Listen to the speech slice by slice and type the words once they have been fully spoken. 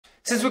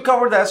Since we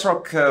covered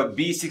ASRock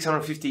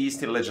B650E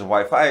Steel Legend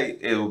Wi-Fi,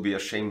 it will be a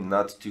shame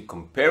not to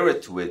compare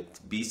it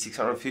with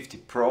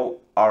B650 PRO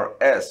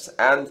RS.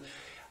 And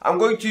I'm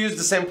going to use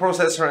the same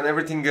processor and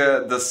everything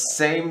the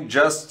same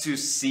just to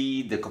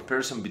see the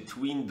comparison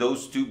between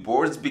those two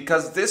boards,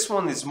 because this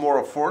one is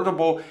more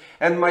affordable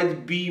and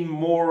might be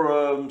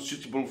more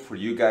suitable for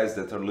you guys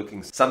that are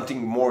looking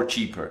something more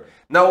cheaper.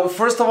 Now,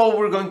 first of all,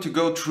 we're going to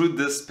go through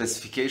the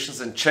specifications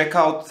and check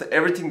out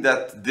everything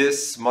that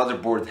this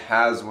motherboard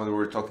has when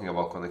we're talking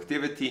about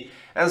connectivity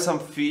and some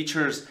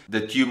features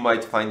that you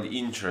might find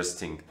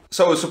interesting.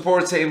 So it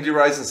supports AMD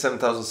Ryzen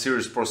 7000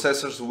 series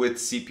processors with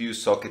CPU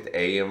socket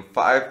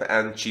AM5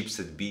 and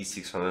chipset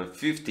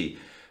B650.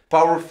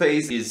 Power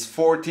phase is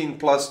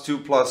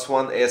 14+2+1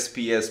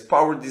 SPS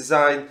power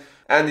design,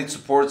 and it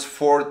supports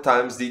 4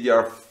 times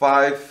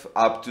DDR5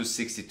 up to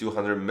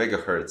 6200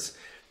 MHz.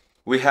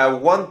 We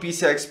have one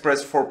PCI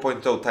Express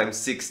 4.0 x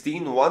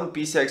 16, one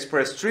PCI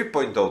Express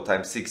 3.0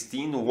 x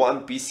 16,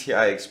 one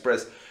PCI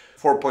Express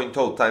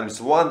 4.0 x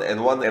 1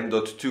 and one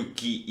M.2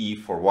 Key E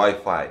for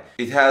Wi-Fi.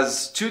 It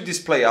has 2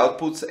 display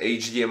outputs,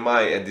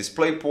 HDMI and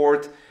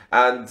DisplayPort,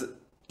 and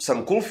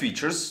some cool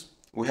features.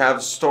 We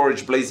have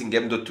storage blazing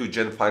M.2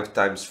 Gen 5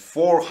 x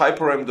 4,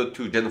 Hyper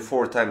M.2 Gen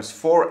 4 x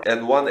 4,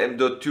 and one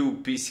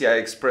M.2 PCI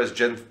Express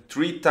Gen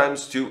 3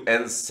 x 2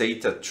 and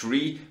SATA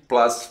 3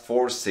 plus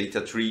 4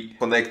 SATA 3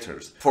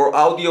 connectors. For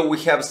audio,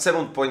 we have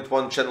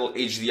 7.1 channel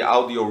HD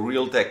audio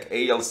Realtek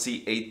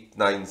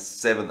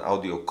ALC897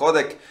 audio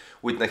codec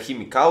with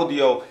Nahimic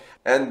audio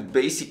and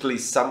basically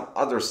some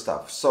other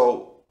stuff.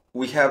 So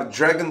we have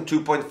Dragon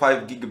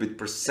 2.5 gigabit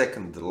per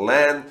second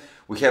LAN.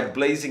 We have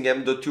blazing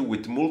M.2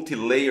 with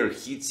multi-layer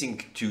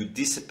heatsink to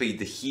dissipate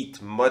the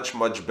heat much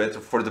better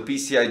for the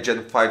PCI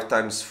Gen 5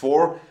 x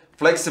 4.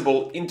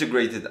 Flexible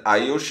integrated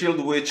I/O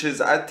shield, which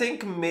is, I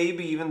think,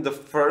 maybe even the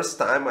first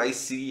time I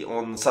see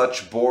on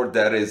such board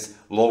that is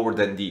lower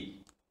than the,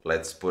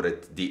 let's put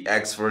it, the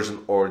X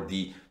version or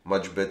the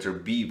much better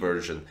B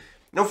version.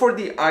 Now for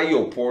the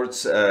I/O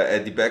ports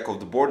at the back of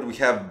the board, we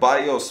have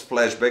BIOS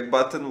flashback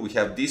button, we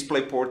have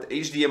DisplayPort,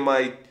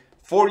 HDMI,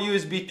 4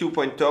 USB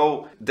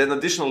 2.0, then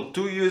additional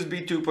 2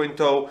 USB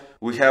 2.0,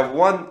 we have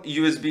one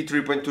USB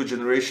 3.2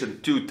 generation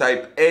 2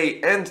 Type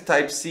A and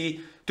Type C,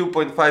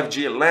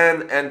 2.5G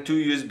LAN and 2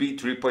 USB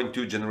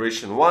 3.2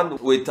 generation 1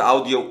 with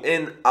audio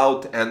in,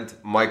 out and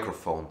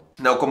microphone.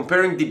 Now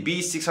comparing the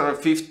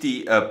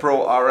B650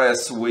 PRO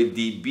RS with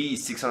the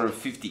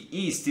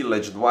B650E Steel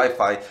Legend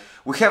Wi-Fi,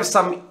 we have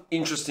some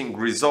interesting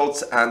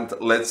results and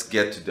let's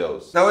get to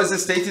those. Now, as I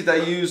stated, I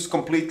use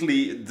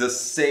completely the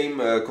same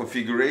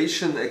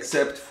configuration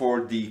except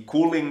for the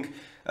cooling,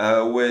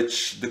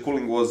 which the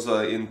cooling was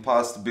in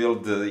past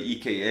build the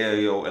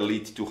EKAO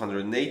Elite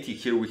 280.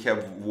 Here we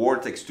have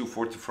Vortex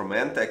 240 from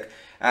Antec,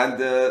 and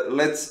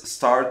let's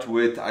start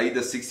with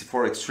AIDA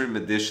 64 Extreme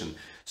Edition.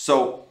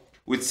 So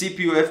with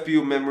CPU,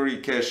 FPU, memory,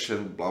 cache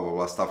and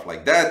blah stuff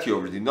like that, you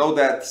already know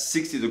that,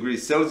 60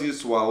 degrees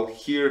Celsius, while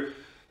here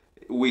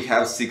we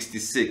have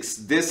 66.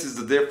 This is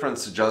the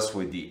difference just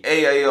with the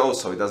AIO,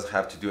 so it doesn't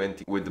have to do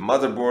anything with the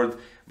motherboard,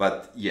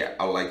 but yeah,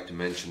 I like to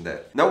mention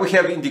that. Now we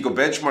have Indigo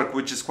Benchmark,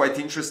 which is quite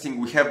interesting.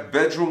 We have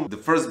Bedroom, the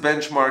first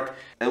benchmark,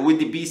 and with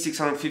the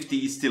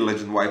B650E Steel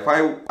Legend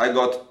Wi-Fi, I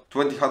got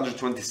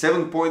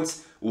 227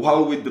 points,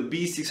 while with the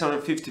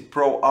B650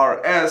 PRO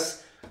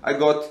RS, I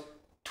got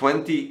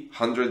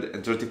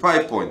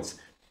 235 points.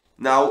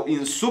 Now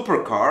in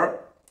Supercar,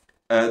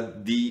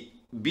 the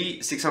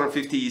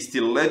B650E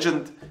Steel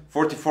Legend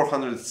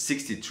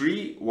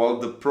 4463, while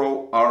the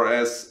PRO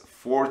RS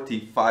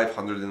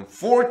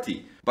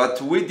 4540.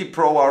 But with the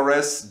PRO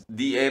RS,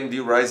 the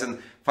AMD Ryzen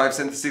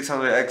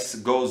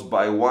 57600X goes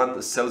by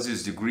 1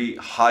 Celsius degree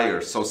higher,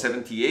 so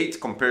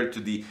 78 compared to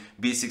the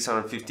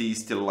B650E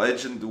Steel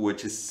Legend,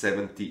 which is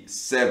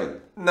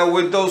 77. Now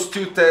with those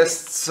two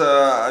tests,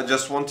 I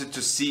just wanted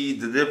to see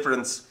the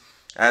difference,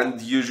 and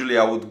usually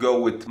I would go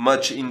with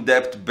much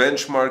in-depth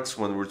benchmarks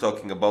when we're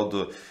talking about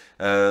the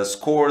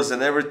scores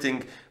and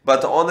everything,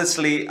 but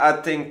honestly I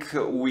think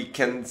we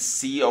can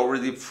see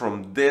already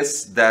from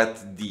this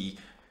that the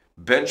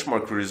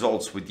benchmark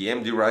results with the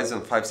AMD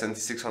Ryzen 5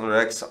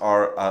 7600X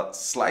are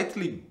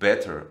slightly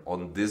better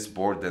on this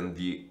board than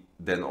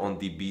on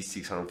the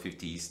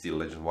B650E Steel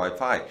Legend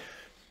Wi-Fi.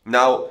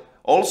 Now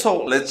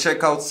also let's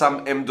check out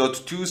some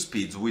M.2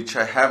 speeds, which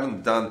I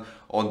haven't done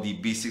on the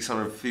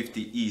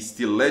B650E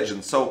Steel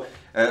Legend. So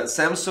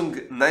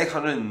Samsung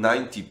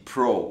 990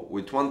 Pro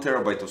with 1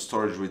 TB of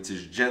storage, which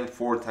is Gen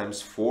 4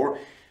 x 4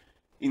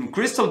 in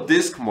Crystal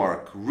Disk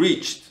Mark,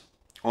 reached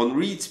on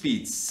read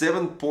speed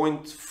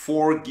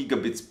 7.4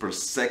 gigabits per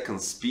second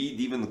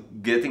speed, even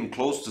getting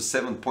close to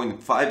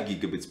 7.5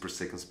 gigabits per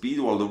second speed,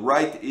 while the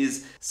write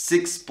is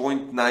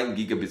 6.9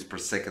 gigabits per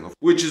second,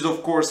 which is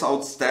of course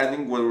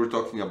outstanding when we're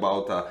talking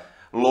about a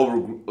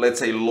lower, let's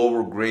say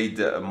lower grade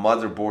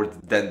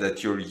motherboard than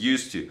that you're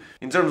used to.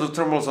 In terms of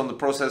thermals on the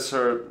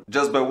processor,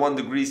 just by 1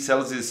 degree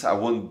Celsius I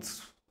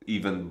wouldn't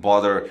even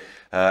bother,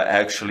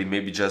 actually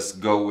maybe just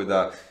go with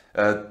a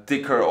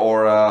thicker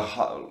or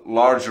a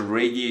larger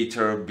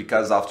radiator,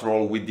 because after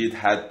all we did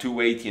had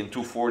 280 and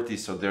 240,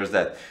 so there's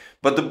that.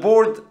 But the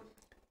board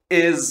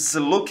is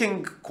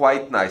looking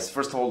quite nice.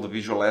 First of all, the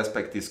visual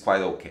aspect is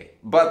quite okay.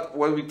 But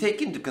when we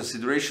take into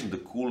consideration the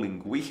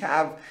cooling, we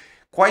have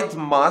quite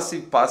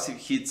massive passive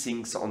heat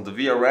sinks on the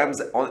VRMs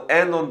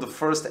and on the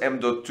first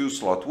M.2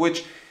 slot,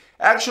 which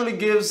actually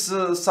gives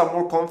some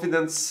more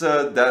confidence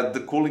that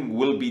the cooling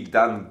will be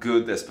done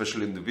good,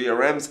 especially in the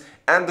VRMs.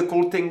 And the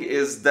cool thing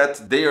is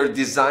that they are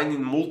designed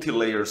in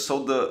multi-layer,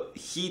 so the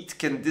heat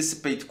can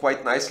dissipate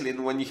quite nicely,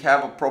 and when you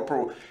have a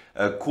proper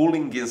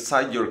cooling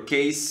inside your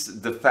case,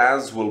 the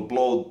fans will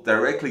blow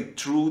directly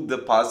through the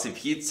passive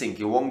heatsink.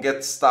 You won't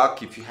get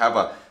stuck if you have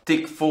a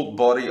thick full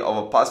body of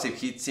a passive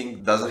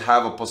heatsink. Doesn't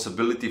have a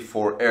possibility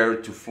for air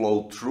to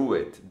flow through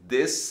it.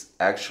 This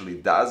actually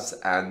does,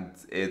 and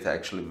it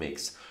actually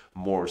makes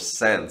more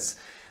sense.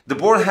 The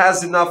board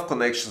has enough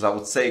connections, I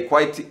would say,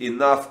 quite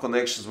enough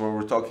connections when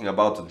we're talking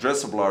about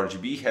addressable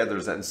RGB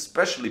headers and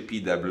especially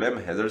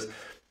PWM headers,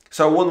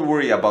 so I won't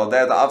worry about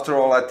that. After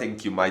all, I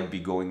think you might be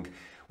going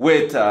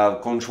with a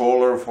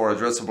controller for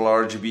addressable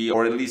RGB,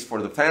 or at least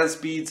for the fan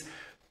speeds,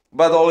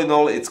 but all in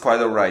all it's quite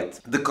alright.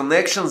 The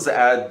connections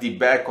at the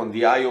back on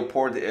the I/O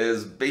port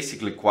is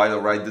basically quite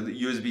alright. The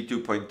USB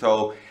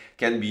 2.0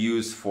 can be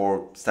used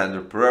for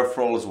standard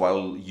peripherals,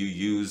 while you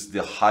use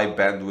the high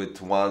bandwidth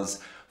ones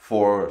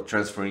for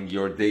transferring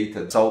your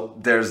data. So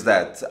there's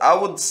that. I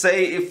would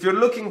say if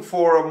you're looking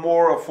for a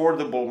more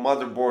affordable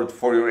motherboard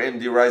for your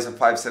AMD Ryzen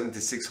 5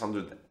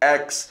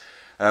 7600X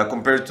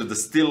compared to the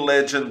Steel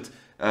Legend,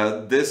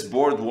 this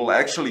board will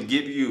actually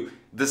give you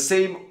the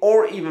same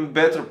or even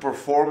better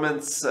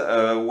performance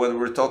when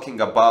we're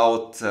talking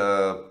about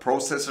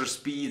processor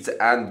speeds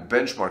and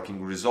benchmarking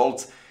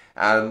results,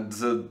 and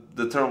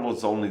the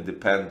terminals only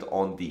depend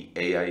on the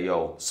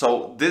AIO.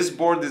 So this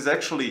board is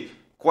actually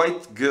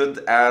quite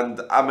good, and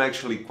I'm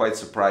actually quite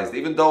surprised.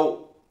 Even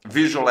though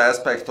visual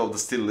aspect of the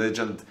Steel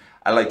Legend,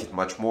 I like it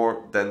much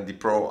more than the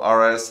Pro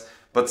RS,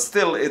 but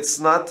still it's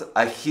not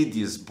a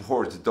hideous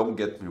board, don't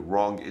get me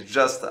wrong. It's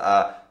just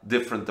a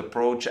different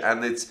approach,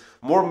 and it's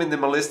more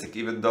minimalistic,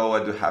 even though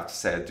I do have to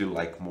say I do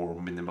like more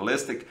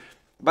minimalistic.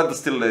 But the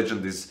Steel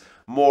Legend is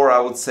more, I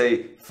would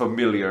say,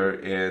 familiar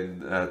in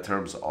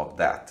terms of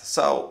that.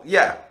 So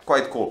yeah,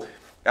 quite cool.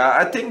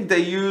 I think they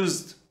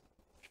used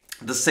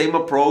the same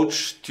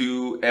approach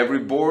to every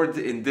board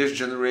in this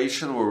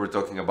generation, where we're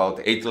talking about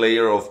 8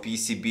 layer of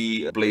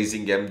PCB,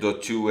 blazing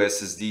M.2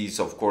 SSDs,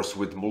 of course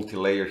with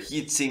multi-layer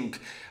heatsink,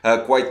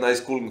 quite nice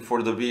cooling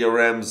for the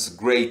VRMs,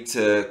 great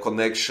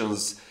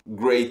connections,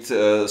 great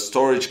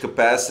storage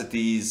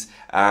capacities,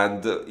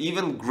 and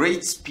even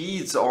great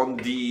speeds on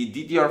the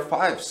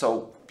DDR5.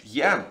 So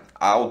yeah,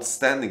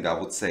 outstanding, I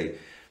would say.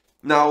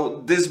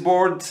 Now, this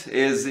board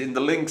is in the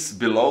links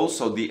below,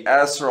 so the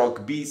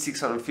ASRock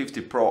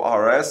B650 PRO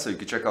RS, so you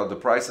can check out the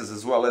prices,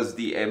 as well as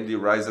the AMD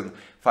Ryzen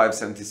 5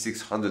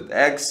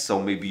 7600X,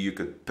 so maybe you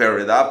could pair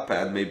it up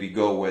and maybe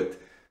go with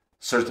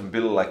certain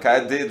build like I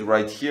did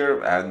right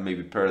here, and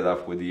maybe pair it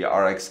up with the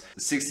RX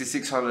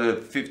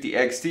 6650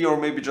 XT, or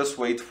maybe just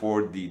wait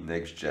for the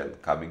next gen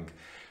coming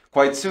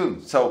quite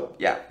soon. So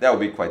yeah, that would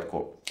be quite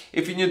cool.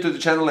 If you're new to the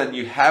channel and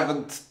you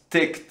haven't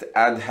ticked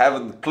and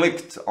haven't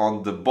clicked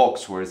on the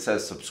box where it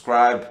says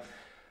subscribe,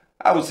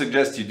 I would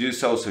suggest you do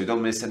so you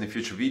don't miss any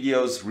future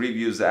videos,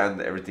 reviews and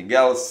everything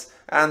else.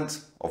 And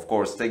of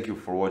course, thank you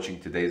for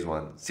watching today's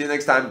one. See you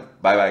next time.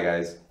 Bye bye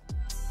guys.